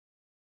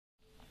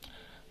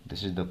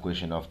This is the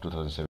question of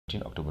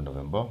 2017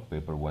 October-November,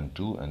 paper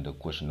 1-2, and the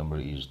question number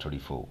is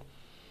 34.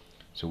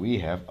 So we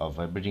have a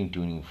vibrating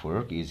tuning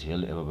fork is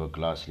held above a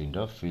glass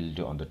cylinder filled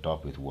on the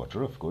top with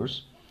water. Of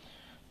course,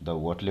 the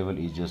water level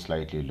is just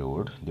slightly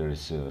lowered. There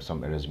is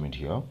some arrangement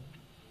here.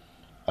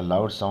 A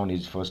loud sound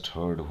is first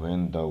heard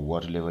when the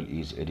water level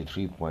is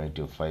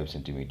 83.5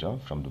 centimeter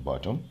from the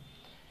bottom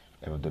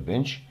above the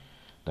bench.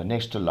 The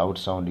next loud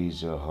sound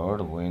is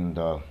heard when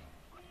the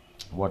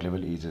water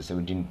level is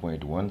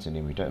 17.1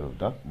 centimeter above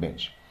the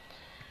bench.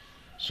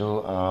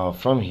 So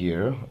from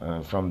here,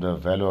 from the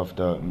value of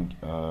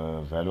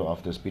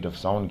the speed of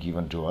sound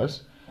given to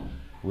us,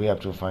 we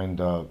have to find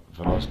the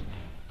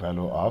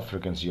value of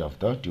frequency of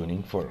the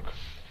tuning fork.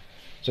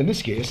 So in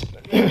this case,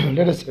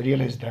 let us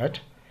realize that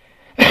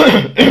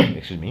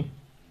excuse me.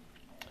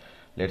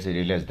 Let's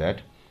realize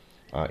that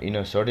in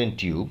a certain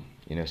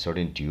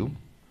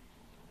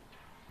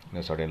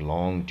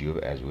long tube,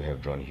 as we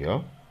have drawn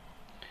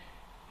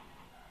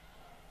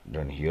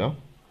here.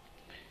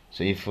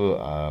 So if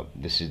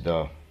this is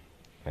the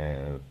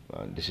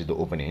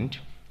open end,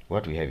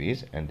 what we have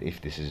is, and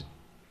if this is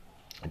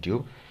a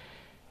tube,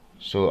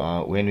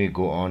 so when we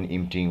go on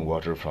emptying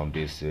water from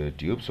this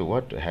tube, so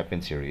what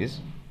happens here is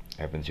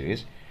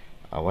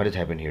what has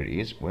happened here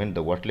is, when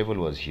the water level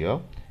was here,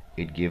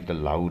 it gave the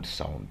loud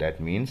sound. That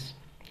means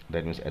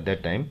at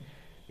that time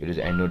it is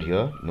anode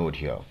here, node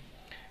here.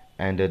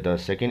 And the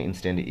second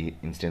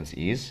instance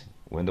is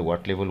when the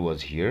water level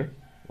was here,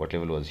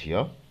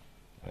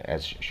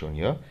 as shown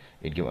here,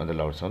 it gave another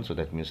loud sound. So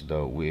that means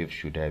the wave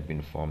should have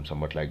been formed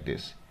somewhat like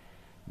this.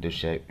 This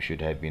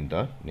should have been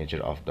the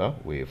nature of the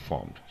wave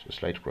formed. So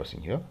slight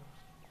crossing here.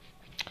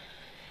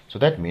 So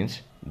that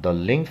means the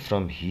length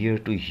from here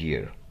to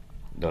here,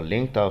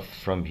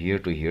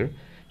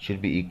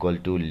 should be equal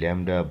to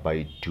lambda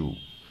by 2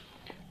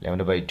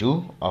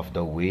 of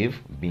the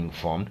wave being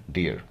formed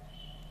there.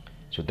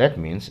 So that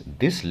means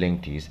this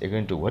length is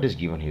again to what is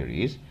given here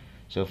is,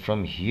 so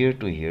from here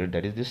to here,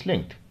 that is this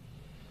length.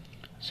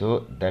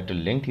 So that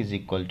length is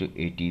equal to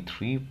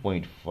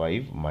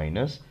 83.5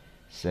 minus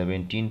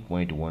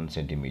 17.1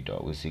 centimeter,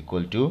 which is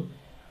equal to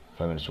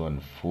 5 minus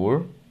 1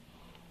 4,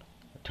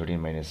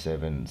 13 minus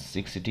 7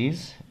 6 it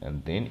is,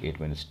 and then 8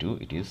 minus 2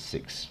 it is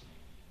 6.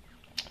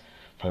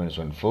 5 minus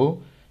 1 4,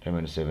 10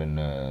 minus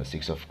 7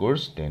 6 of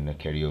course, then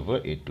carry over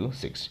 8 to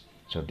 6.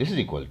 So this is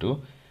equal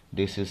to,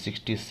 this is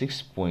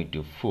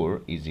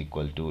 66.4 is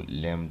equal to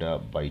lambda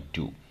by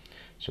 2.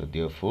 So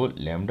therefore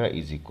lambda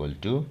is equal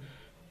to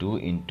 2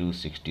 into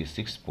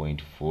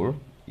 66.4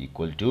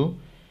 equal to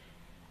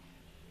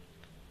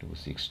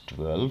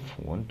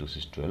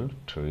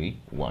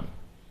 31.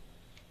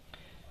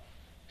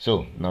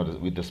 So now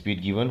with the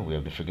speed given, we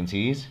have the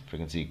frequency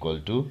equal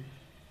to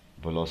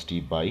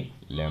velocity by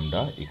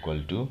lambda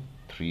equal to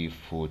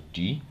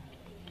 340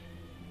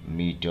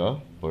 meter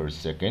per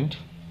second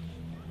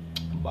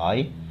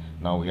by,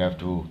 now we have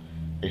to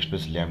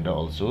express lambda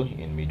also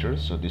in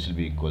meters, so this will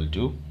be equal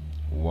to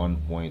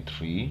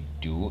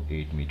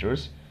 1.328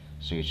 meters.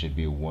 So it should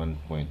be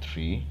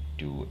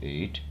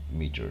 1.328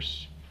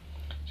 meters.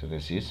 So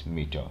this is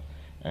meter,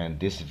 and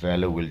this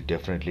value will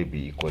definitely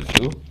be equal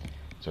to,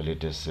 so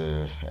let us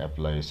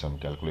apply some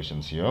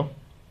calculations here.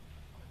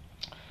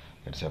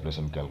 Let's apply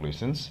some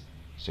calculations.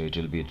 So it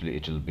will be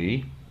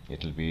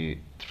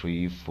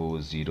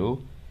 340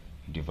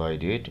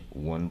 divided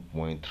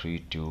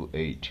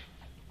 1.328.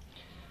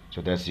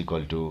 So that's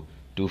equal to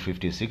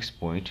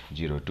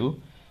 256.02.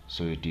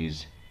 So it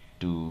is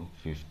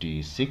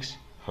 256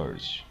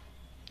 hertz.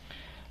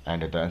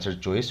 And the answer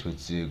choice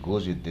which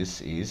goes with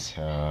this is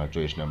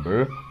choice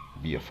number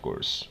B, of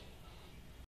course.